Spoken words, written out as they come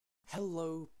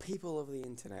Hello, people of the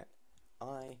internet.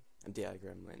 I am DI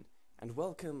Gremlin, and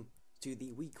welcome to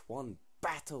the Week 1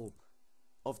 battle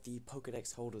of the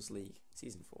Pokédex Holders League,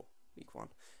 Season 4, Week 1.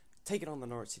 Taking on the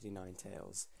Norwich City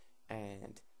Ninetales,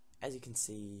 and as you can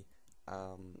see,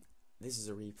 this is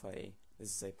a replay,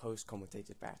 this is a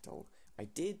post-commentated battle. I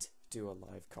did do a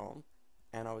live comm,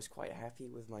 and I was quite happy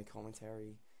with my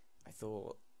commentary. I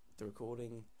thought the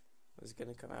recording was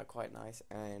going to come out quite nice,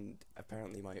 and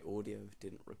apparently my audio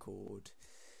didn't record,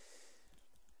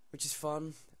 which is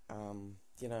fun.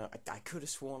 You know, I could have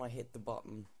sworn I hit the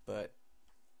button, but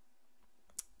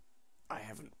I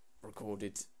haven't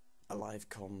recorded a live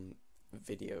comm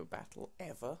video battle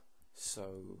ever,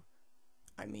 so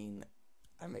I mean,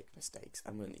 I make mistakes,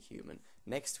 I'm only human.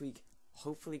 Next week,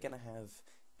 hopefully gonna have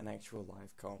an actual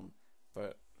live comm,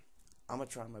 but I'm gonna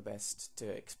try my best to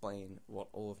explain what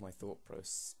all of my thought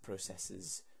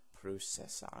processes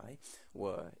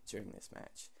were during this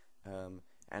match.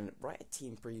 And right at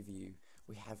team preview,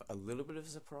 we have a little bit of a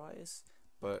surprise,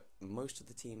 but most of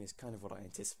the team is kind of what I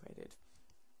anticipated.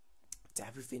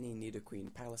 Tapu Fini,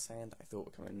 Nidoqueen, Palisand, I thought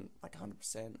would come in like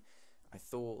 100%. I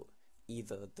thought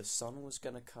either the Sun was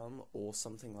gonna come or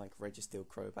something like Registeel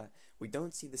Crobat. We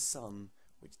don't see the Sun,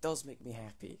 which does make me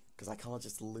happy, because I can't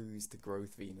just lose to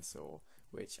Growth Venusaur,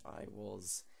 which I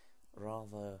was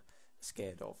rather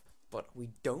scared of. But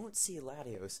we don't see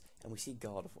Latios, and we see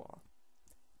Gardevoir.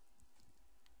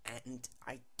 And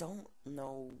I don't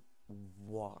know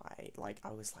why. Like,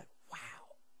 I was like,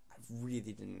 wow, I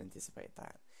really didn't anticipate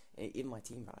that. In my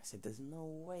team, I said, there's no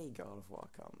way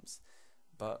Gardevoir comes.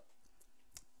 But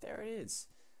there it is.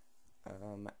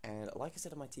 And like I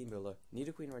said in my team builder,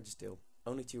 Nidoqueen, Registeel,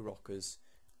 only 2 rockers.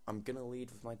 I'm gonna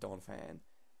lead with my Donphan.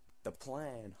 The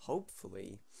plan,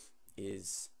 hopefully,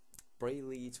 is Bray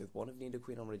leads with one of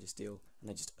Nidoqueen on Registeel, and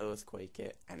I just Earthquake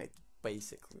it, and it's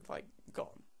basically like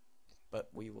gone. But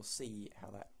we will see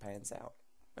how that pans out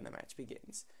when the match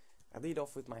begins. I lead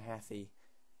off with my Hathy.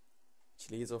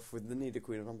 She leads off with the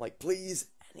Nidoqueen, and I'm like, please!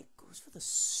 And it goes for the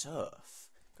Surf.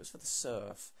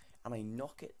 And I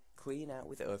knock it clean out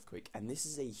with Earthquake, and this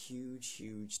is a huge,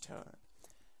 huge turn.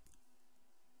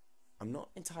 I'm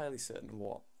not entirely certain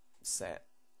what set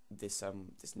this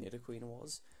Nidoqueen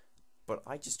was, but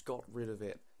I just got rid of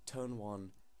it turn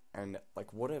 1, and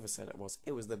like whatever set it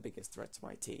was the biggest threat to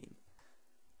my team.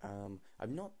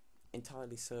 I'm not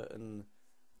entirely certain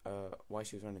why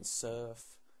she was running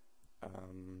Surf,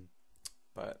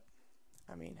 but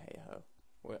I mean, hey ho.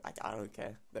 Well, I don't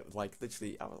care. Like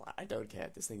literally, I was like, I don't care.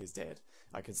 This thing is dead.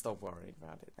 I can stop worrying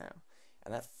about it now,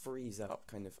 and that frees up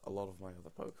kind of a lot of my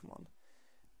other Pokemon.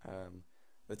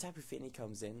 The Tapu Fini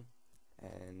comes in,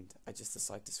 and I just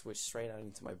decide to switch straight out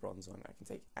into my Bronzong. I can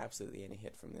take absolutely any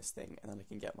hit from this thing, and then I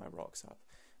can get my rocks up.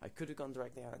 I could have gone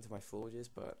directly out into my Florges,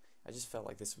 but I just felt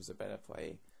like this was a better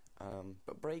play.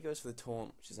 But Bray goes for the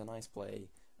Taunt, which is a nice play.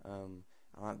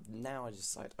 Now I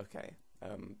just decide, okay,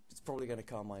 it's probably going to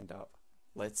calm mind up.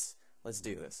 Let's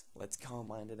do this. Let's calm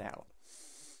mind it out.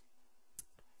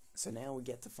 So now we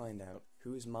get to find out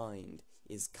whose mind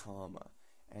is calmer.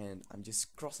 And I'm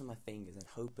just crossing my fingers and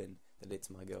hoping that it's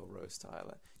my girl Rose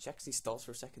Tyler. She actually stops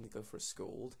for a second to go for a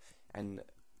Scald, and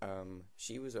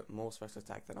she was at more special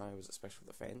attack than I was at special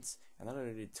defense, and that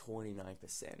only did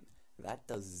 29%. That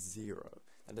does 0.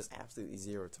 That does absolutely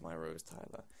 0 to my Rose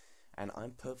Tyler. And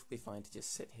I'm perfectly fine to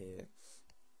just sit here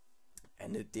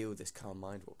and deal with this Calm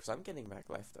Mind Walk, because I'm getting back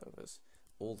leftovers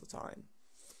all the time.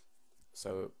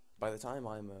 So by the time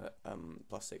I'm at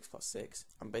 +6/+6,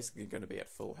 I'm basically going to be at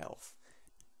full health.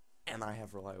 And I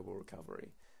have reliable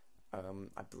recovery.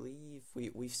 I believe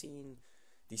we've seen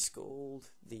the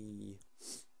Scald, the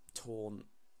Taunt,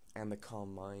 and the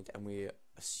Calm Mind, and we're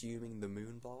assuming the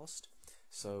Moonblast.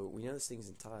 So we know this thing's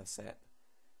entire set.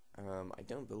 I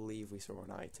don't believe we saw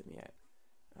an item yet.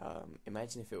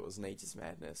 Imagine if it was Nature's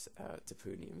Madness,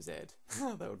 Tapunium Z.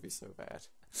 That would be so bad.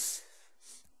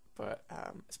 But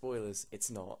spoilers, it's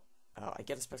not. I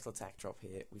get a special attack drop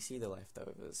here. We see the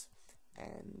leftovers,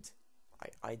 and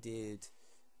I did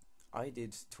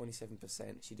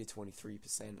 27%, she did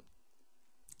 23%,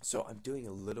 so I'm doing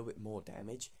a little bit more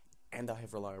damage, and I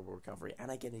have reliable recovery,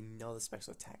 and I get another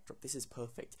special attack drop. This is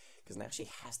perfect, because now she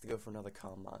has to go for another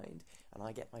Calm Mind, and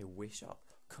I get my Wish up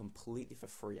completely for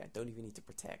free. I don't even need to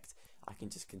protect. I can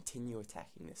just continue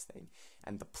attacking this thing,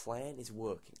 and the plan is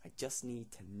working. I just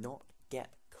need to not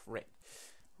get crit.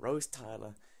 Rose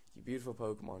Tyler, you beautiful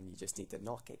Pokemon, you just need to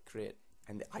not get crit.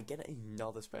 And I get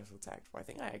another special attack. I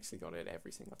think I actually got it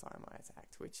every single time I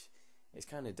attacked, which is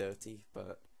kind of dirty,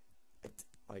 but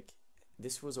like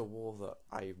this was a war that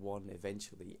I won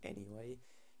eventually anyway.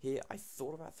 Here, I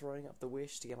thought about throwing up the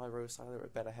Wish to get my Rose Tyler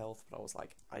at better health, but I was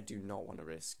like, I do not want to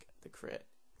risk the crit.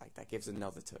 Like, that gives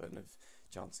another turn of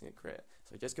chancing a crit.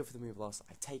 So I just go for the Moonblast,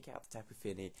 I take out the Tapu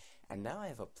Fini, and now I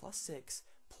have a +6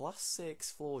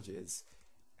 Florges,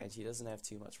 and she doesn't have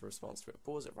too much of a response to it.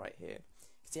 Pause it right here.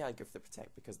 See, I go for the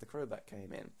Protect because the Crobat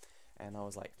came in, and I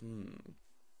was like,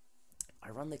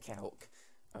 I run the calc,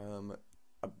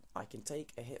 I can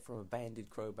take a hit from a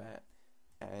banded Crobat,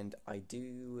 and I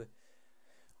do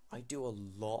a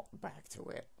lot back to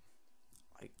it.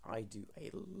 I do a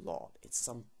lot. It's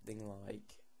something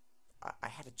like, I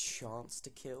had a chance to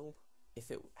kill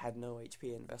if it had no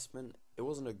HP investment. It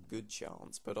wasn't a good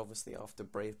chance, but obviously after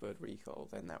Brave Bird recall,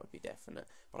 then that would be definite.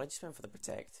 But I just went for the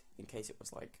Protect, in case it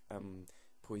was like,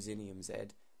 Poisonium Z.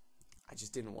 I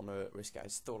just didn't want to risk it. I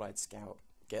just thought I'd scout,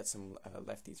 get some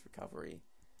lefties recovery.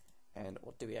 And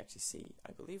what do we actually see?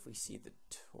 I believe we see the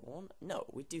Taunt. No,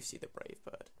 we do see the Brave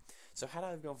Bird. So had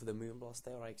I gone for the Moonblast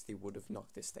there, I actually would have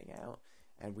knocked this thing out.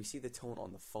 And we see the Taunt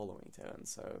on the following turn,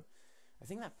 so I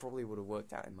think that probably would have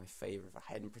worked out in my favour if I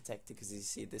hadn't protected, because as you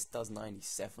see, this does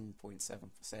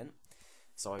 97.7%.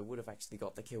 So I would have actually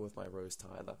got the kill with my Rose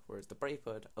Tyler, whereas the Brave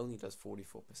Bird only does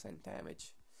 44%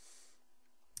 damage.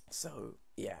 So,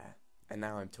 yeah, and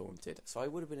now I'm taunted. So I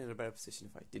would have been in a better position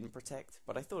if I didn't protect,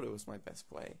 but I thought it was my best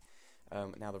play.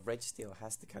 Now the Registeel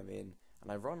has to come in,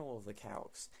 and I run all of the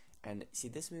calcs, and see,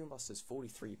 this Moonblast is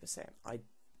 43%. I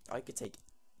could take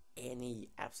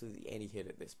absolutely any hit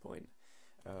at this point,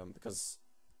 because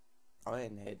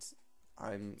Iron Head,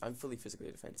 I'm fully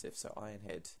physically defensive, so Iron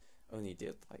Head only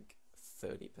did like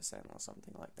 30% or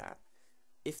something like that,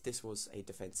 if this was a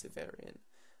defensive variant.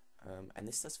 And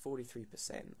this does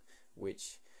 43%,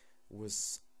 which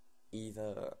was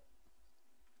either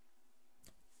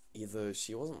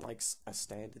she wasn't like a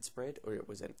standard spread, or it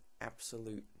was an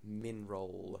absolute min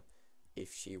roll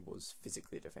if she was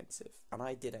physically defensive. And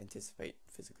I did anticipate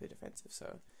physically defensive,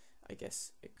 so I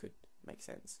guess it could make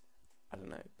sense. I don't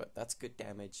know, but that's good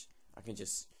damage. I can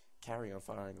just carry on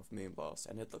firing off Moonblast,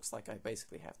 and it looks like I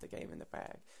basically have the game in the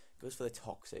bag. Goes for the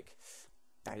Toxic.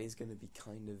 That is going to be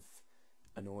kind of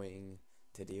annoying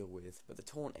to deal with, but the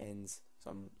Taunt ends,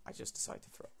 so I just decide to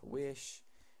throw up a Wish,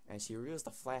 and she reveals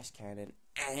the Flash Cannon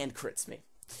and crits me.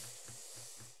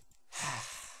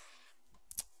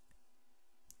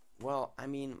 Well, I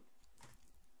mean,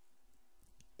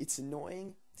 it's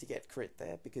annoying to get crit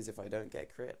there, because if I don't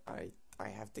get crit, I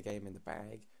have the game in the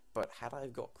bag, but had I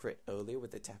got crit earlier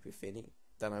with the Tapu Fini,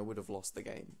 then I would have lost the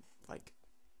game. Like,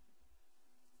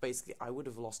 basically, I would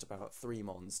have lost about 3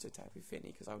 mons to Tapu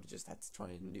Fini, because I would have just had to try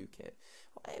and nuke it.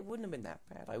 Well, it wouldn't have been that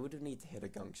bad. I would have needed to hit a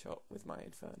gunk shot with my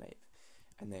Infernape,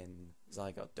 and then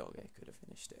Zygarde Dogger could have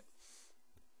finished it.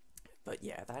 But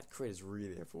yeah, that crit is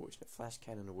really unfortunate. Flash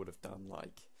Cannon would have done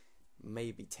like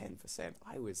maybe 10%.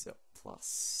 I was at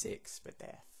 +6 for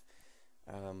death.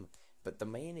 But the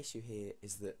main issue here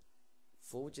is that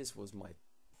Florges was my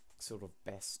sort of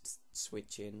best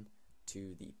switch in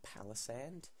to the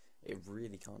Palisand. It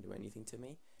really can't do anything to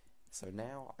me. So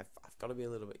now I've got to be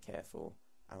a little bit careful,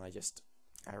 and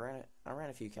I ran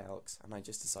a few calcs, and I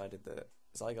just decided that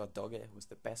Zygarde Dogger was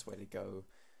the best way to go,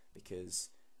 because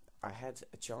I had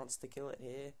a chance to kill it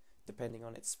here, depending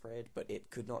on its spread, but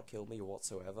it could not kill me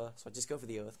whatsoever. So I just go for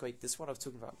the Earthquake. This is what I was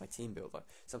talking about in my team builder.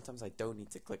 Sometimes I don't need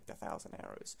to click the 1,000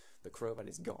 arrows. The Crobat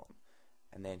is gone.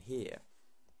 And then here,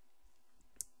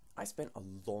 I spent a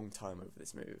long time over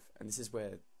this move, and this is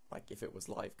where, like, if it was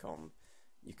live com,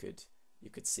 you could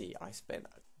see I spent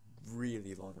a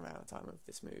really long amount of time over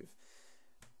this move.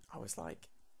 I was like,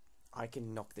 I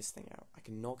can knock this thing out. I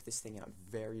can knock this thing out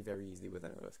very, very easily with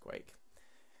an Earthquake.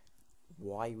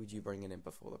 Why would you bring it in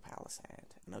before the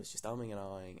Palisand? And I was just umming and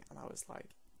ahhing, and I was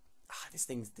like, this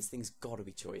thing's got to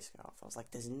be Choice Scarf. I was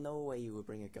like, there's no way you would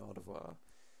bring a Gardevoir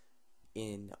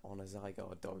in on a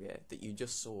Zygarde Dogger that you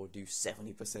just saw do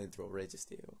 70% through a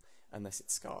Registeel, unless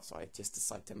it's Scarf. So I just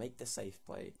decided to make the safe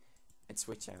play and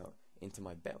switch out into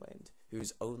my Bellend,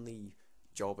 whose only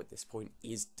job at this point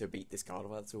is to beat this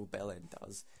Gardevoir. That's all Bellend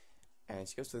does. And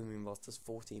she goes for the Moonblast, does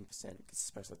 14%, because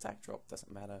special attack drop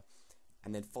doesn't matter,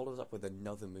 and then follows up with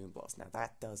another Moonblast. Now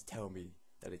that does tell me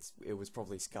that it was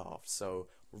probably Scarfed, so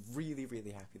really,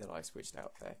 really happy that I switched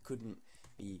out there. Couldn't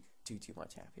be too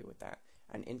much happy with that.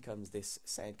 And in comes this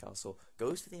Sandcastle,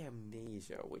 goes for the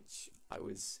Amnesia, which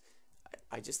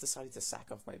I just decided to sack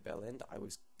off my Bellend. I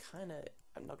was kind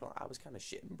of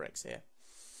shitting bricks here.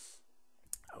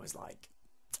 I was like,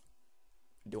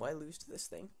 do I lose to this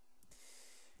thing?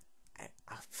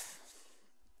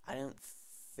 I don't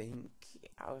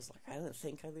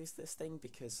think I lose this thing,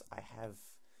 because I have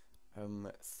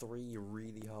 3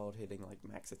 really hard hitting like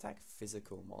max attack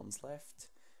physical mons left,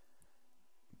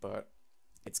 but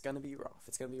it's gonna be rough.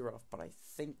 It's gonna be rough, but I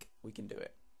think we can do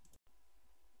it.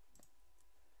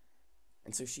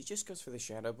 And so she just goes for the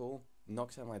Shadow Ball,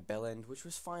 knocks out my Bell End, which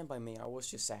was fine by me. I was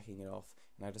just sacking it off,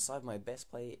 and I decide my best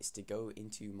play is to go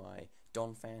into my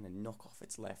Donphan and knock off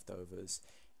its leftovers.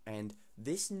 And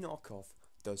this knockoff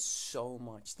does so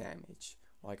much damage.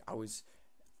 Like,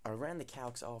 I ran the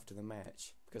calcs after the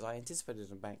match because I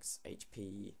anticipated a max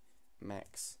HP,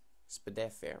 max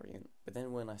Spadef variant, but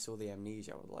then when I saw the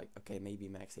Amnesia, I was like, okay, maybe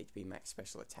max HP, max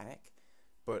special attack,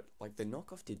 but like the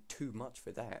knockoff did too much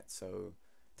for that, so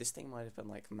this thing might have been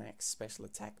like max special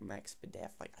attack, max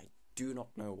Spadef. Like, I do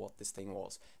not know what this thing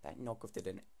was. That knockoff did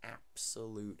an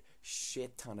absolute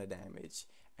shit ton of damage,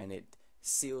 and it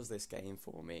seals this game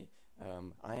for me.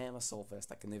 I am a Soul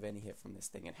Vest. I can live any hit from this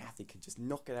thing, and Hathy can just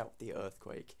knock it out with the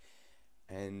Earthquake.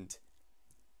 And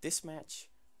this match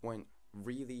went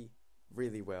really,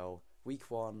 really well. Week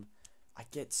 1, I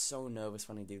get so nervous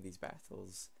when I do these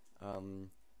battles.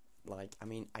 Like, I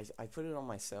mean, I put it on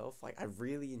myself. Like, I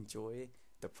really enjoy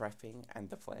the prepping and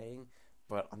the playing,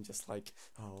 but I'm just like,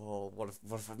 oh, what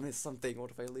if I miss something? What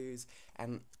if I lose?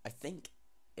 And I think,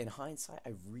 in hindsight,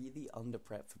 I really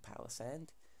under-prepped for Palisand.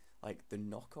 Like, the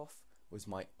knockoff was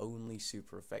my only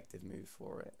super effective move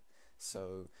for it.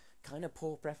 So, kind of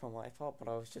poor prep on my part, but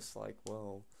I was just like,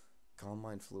 well,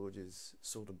 CALMEST and Florges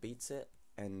sort of beats it,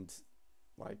 and,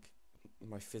 like,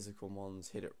 my physical mons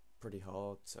hit it pretty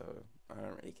hard, so I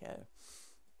don't really care.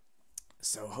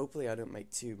 So hopefully I don't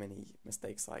make too many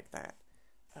mistakes like that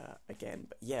again.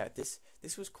 But yeah, this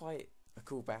was quite a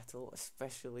cool battle,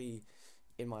 especially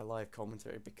in my live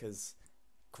commentary, because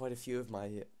quite a few of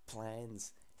my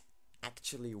plans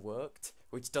actually worked,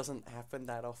 which doesn't happen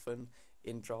that often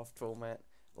in draft format.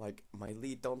 Like, my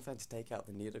lead Donphan to take out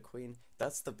the Nidoqueen,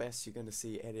 that's the best you're going to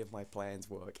see any of my plans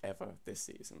work ever this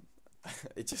season.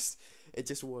 It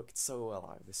just worked so well.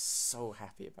 I was so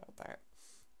happy about that.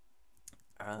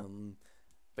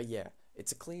 But yeah,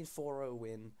 it's a clean 4-0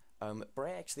 win.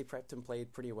 Bray actually prepped and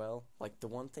played pretty well. Like, the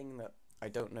one thing that I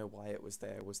don't know why it was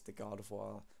there was the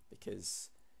Gardevoir, because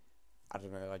I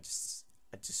don't know,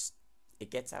 it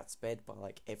gets outsped by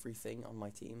like everything on my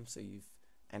team,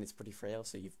 and it's pretty frail,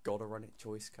 so you've got to run it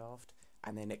Choice Scarfed,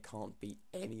 and then it can't beat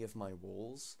any of my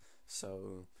walls,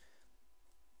 so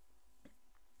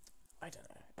I don't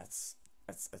know, that's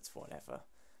whatever.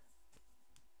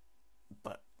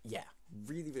 But yeah,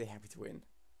 really, really happy to win.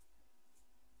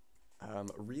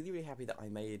 Really, really happy that I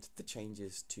made the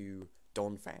changes to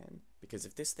Donphan, because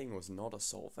if this thing was not a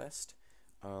Soul Vest,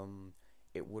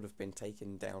 it would have been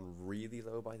taken down really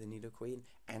low by the Nidoqueen,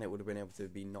 and it would have been able to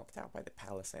be knocked out by the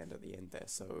Palisand at the end there.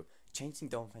 So changing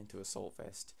Donphan to a Soul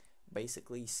Vest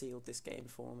basically sealed this game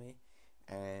for me,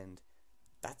 and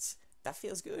that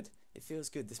feels good. It feels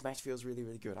good. This match feels really,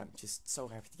 really good. I'm just so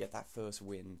happy to get that first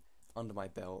win under my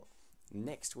belt.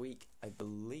 Next week, I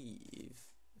believe,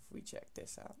 if we check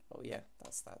this out. Oh yeah,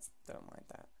 that's don't mind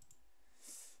that.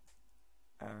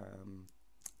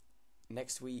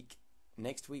 Next week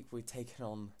we're taking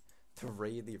on the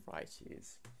Rayleigh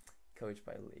Righteous, coached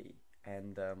by Lee,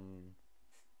 and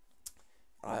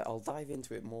I'll dive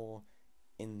into it more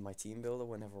in my team builder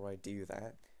whenever I do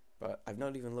that. But I've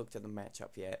not even looked at the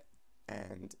matchup yet,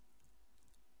 and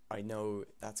I know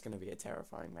that's going to be a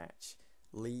terrifying match.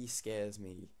 Lee scares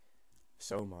me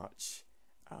so much,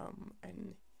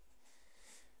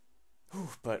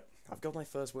 but I've got my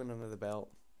first win under the belt.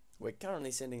 We're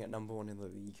currently sitting at number 1 in the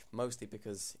league, mostly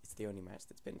because it's the only match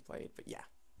that's been played. But yeah,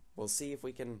 we'll see if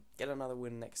we can get another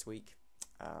win next week.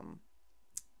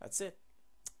 That's it.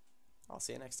 I'll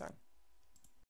see you next time.